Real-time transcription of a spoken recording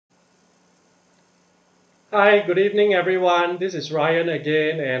Hi, good evening, everyone. This is Ryan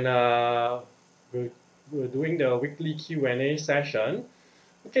again, and we're, we're doing the weekly Q&A session.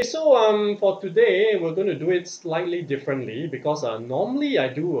 Okay, so for today, we're going to do it slightly differently because normally I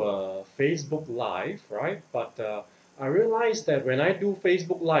do a Facebook Live, right? But I realized that when I do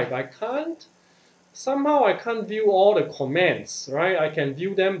Facebook Live, somehow I can't view all the comments, right? I can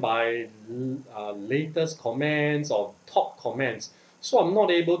view them by latest comments or top comments. So I'm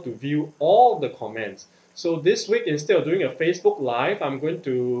not able to view all the comments. So this week, instead of doing a Facebook Live, I'm going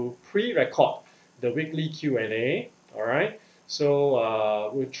to pre-record the weekly Q&A, all right? So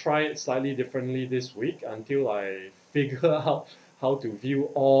we'll try it slightly differently this week until I figure out how to view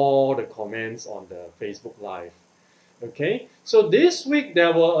all the comments on the Facebook Live. Okay, so this week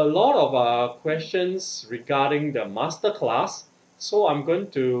there were a lot of questions regarding the masterclass. So I'm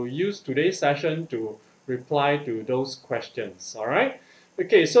going to use today's session to reply to those questions. All right.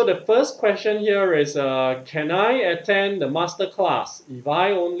 Okay, so the first question here is, can I attend the masterclass if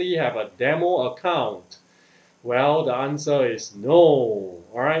I only have a demo account? Well, the answer is no. All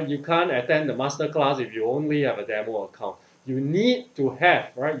right, you can't attend the masterclass if you only have a demo account. You need to have,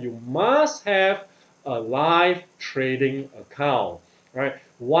 right? You must have a live trading account, right?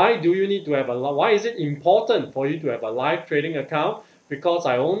 Why do you need to have why is it important for you to have a live trading account? Because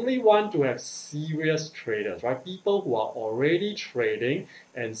I only want to have serious traders, right? People who are already trading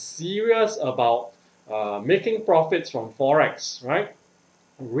and serious about making profits from Forex, right?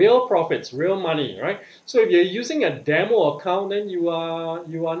 Real profits, real money, right? So if you're using a demo account, then you are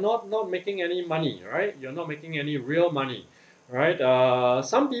not making any money, right? You're not making any real money, right?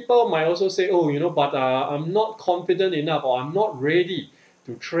 Some people might also say, oh, but I'm not confident enough, or I'm not ready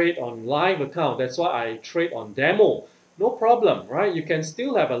to trade on live account. That's why I trade on demo. No problem, right? You can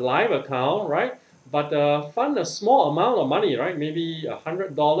still have a live account, right? But fund a small amount of money, right? Maybe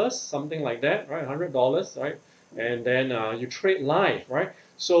 $100, something like that, right? $100, right? And then you trade live, right?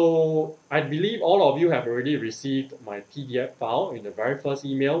 So I believe all of you have already received my PDF file in the very first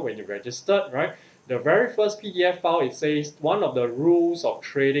email when you registered, right? The very first PDF file, it says one of the rules of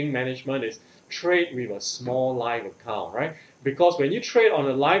trading management is trade with a small live account, right? Because when you trade on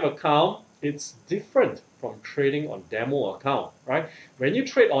a live account, it's different from trading on demo account, right? When you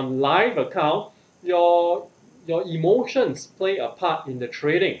trade on live account, your your emotions play a part in the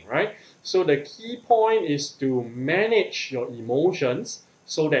trading, right? So the key point is to manage your emotions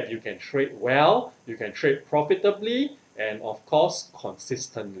so that you can trade well, you can trade profitably, and of course,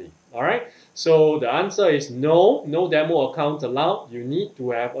 consistently. All right. So the answer is no, no demo account allowed. You need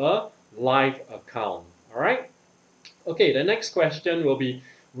to have a live account. All right. Okay, the next question will be,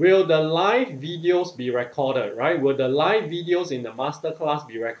 will the live videos be recorded, right? Will the live videos in the masterclass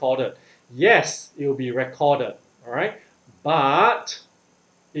be recorded? Yes, it will be recorded, all right? But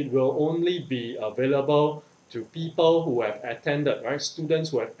it will only be available to people who have attended, right? Students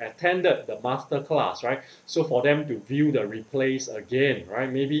who have attended the master class, right? So for them to view the replays again,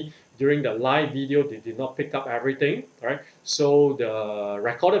 right? Maybe during the live video, they did not pick up everything, right? So the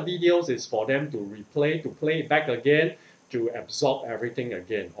recorded videos is for them to replay, to play it back again, to absorb everything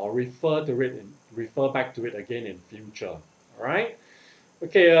again, or refer back to it again in future, all right?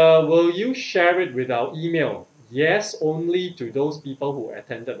 Okay, will you share it with our email? Yes, only to those people who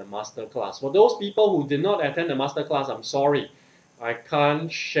attended the master class. For those people who did not attend the master class, I'm sorry. I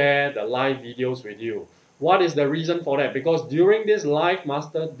can't share the live videos with you. What is the reason for that? Because during this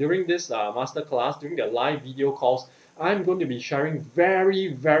master class, during the live video calls, I'm going to be sharing very,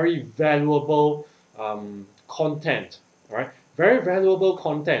 very valuable content, right? Very valuable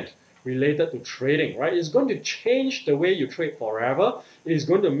content related to trading, right? It's going to change the way you trade forever. It's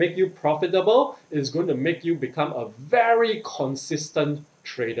going to make you profitable. It's going to make you become a very consistent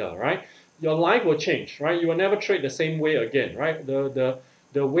trader, right? Your life will change, right? You will never trade the same way again, right? The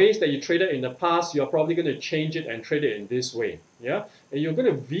ways that you traded in the past, you're probably going to change it and trade it in this way, yeah? And you're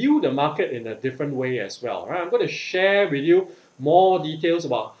going to view the market in a different way as well, right? I'm going to share with you more details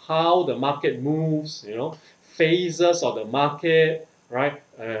about how the market moves, phases of the market, right?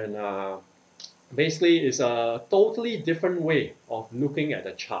 And basically it's a totally different way of looking at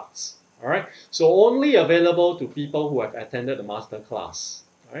the charts. All right, so only available to people who have attended the master class.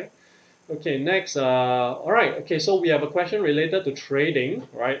 All right. Okay, next. All right. Okay, so we have a question related to trading.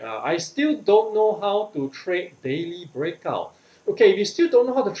 Right. I still don't know how to trade daily breakout. Okay, if you still don't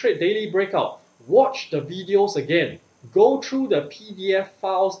know how to trade daily breakout, watch the videos again. Go through the PDF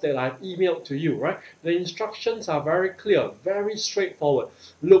files that I've emailed to you, right? The instructions are very clear, very straightforward.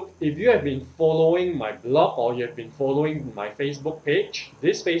 Look, if you have been following my blog or you have been following my Facebook page,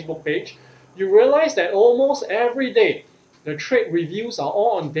 this Facebook page, you realize that almost every day The trade reviews are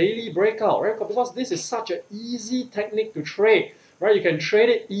all on daily breakout, right? Because this is such an easy technique to trade, right? You can trade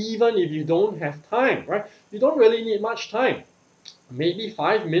it even if you don't have time, right? You don't really need much time. Maybe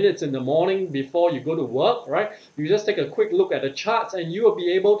 5 minutes in the morning before you go to work, right? You just take a quick look at the charts and you will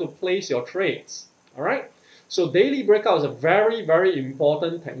be able to place your trades, all right? So daily breakout is a very, very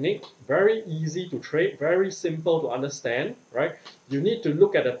important technique, very easy to trade, very simple to understand, right? You need to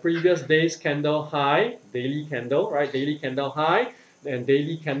look at the previous day's candle high, daily candle, right? Daily candle high and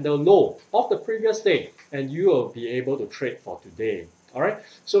daily candle low of the previous day, and you will be able to trade for today. All right,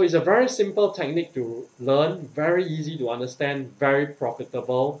 so it's a very simple technique to learn, very easy to understand, very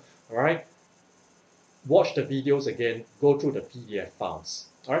profitable. All right, watch the videos again, go through the PDF files.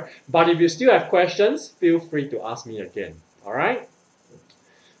 All right, but if you still have questions, feel free to ask me again. All right.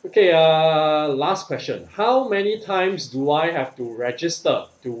 Okay, last question. How many times do I have to register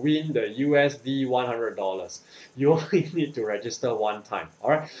to win the USD $100? You only need to register one time.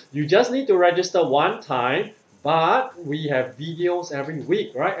 All right, you just need to register one time, but we have videos every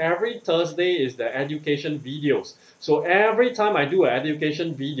week, right? Every Thursday is the education videos. So every time I do an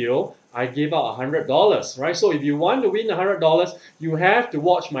education video, I give out $100, right? So if you want to win $100, you have to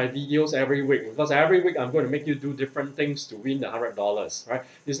watch my videos every week, because every week I'm going to make you do different things to win the $100, right?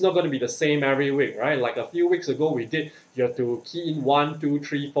 It's not going to be the same every week, right? Like a few weeks ago we did, you have to key in 1, 2,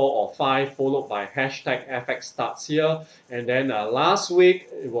 3, 4, or 5, followed by hashtag FXStartsHere. And then last week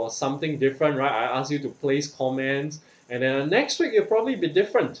it was something different, right? I asked you to place comments, and then next week it'll probably be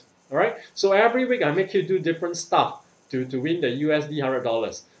different. All right, so every week I make you do different stuff to win the USD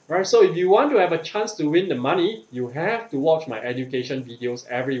 $100. Right, so if you want to have a chance to win the money, you have to watch my education videos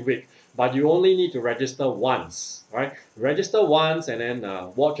every week. But you only need to register once, right? Register once and then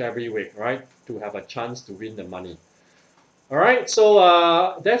watch every week, right? To have a chance to win the money. All right,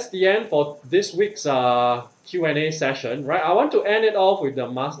 so that's the end for this week's Q&A session, right? I want to end it off with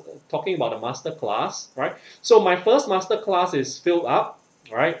talking about the master class, right? So my first master class is filled up,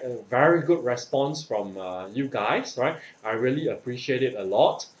 right? A very good response from you guys, right? I really appreciate it a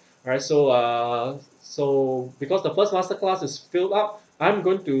lot, right? So because the first master class is filled up, I'm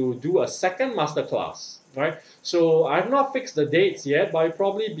going to do a second master class, right? So I've not fixed the dates yet, but it'll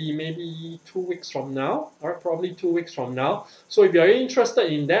probably be maybe 2 weeks from now, or probably 2 weeks from now. So if you're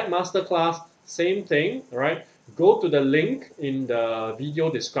interested in that masterclass, same thing, right? Go to the link in the video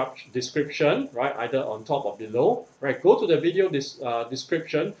description, right? Either on top or below, right? Go to the video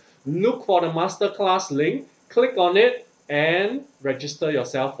description, look for the masterclass link, click on it, and register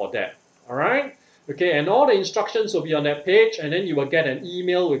yourself for that. All right? Okay, and all the instructions will be on that page, and then you will get an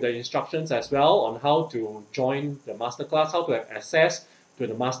email with the instructions as well on how to join the masterclass, how to have access to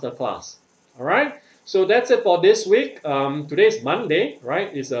the masterclass. All right, so that's it for this week. Today is Monday,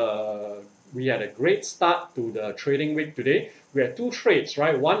 right? We had a great start to the trading week today. We had 2 trades,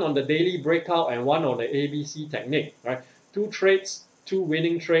 right? One on the daily breakout and one on the ABC technique, right? 2 trades, 2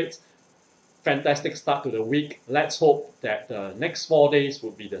 winning trades. Fantastic start to the week. Let's hope that the next 4 days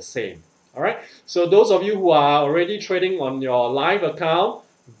will be the same. All right. So those of you who are already trading on your live account,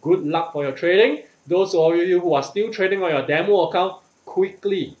 good luck for your trading. Those of you who are still trading on your demo account,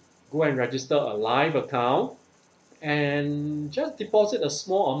 quickly go and register a live account and just deposit a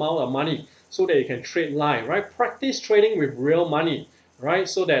small amount of money so that you can trade live, right? Practice trading with real money, right?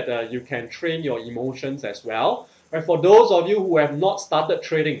 So that you can train your emotions as well. Right? For those of you who have not started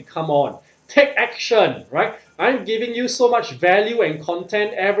trading, come on, take action, right? I'm giving you so much value and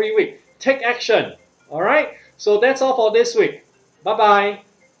content every week. Take action, all right? So that's all for this week. Bye-bye.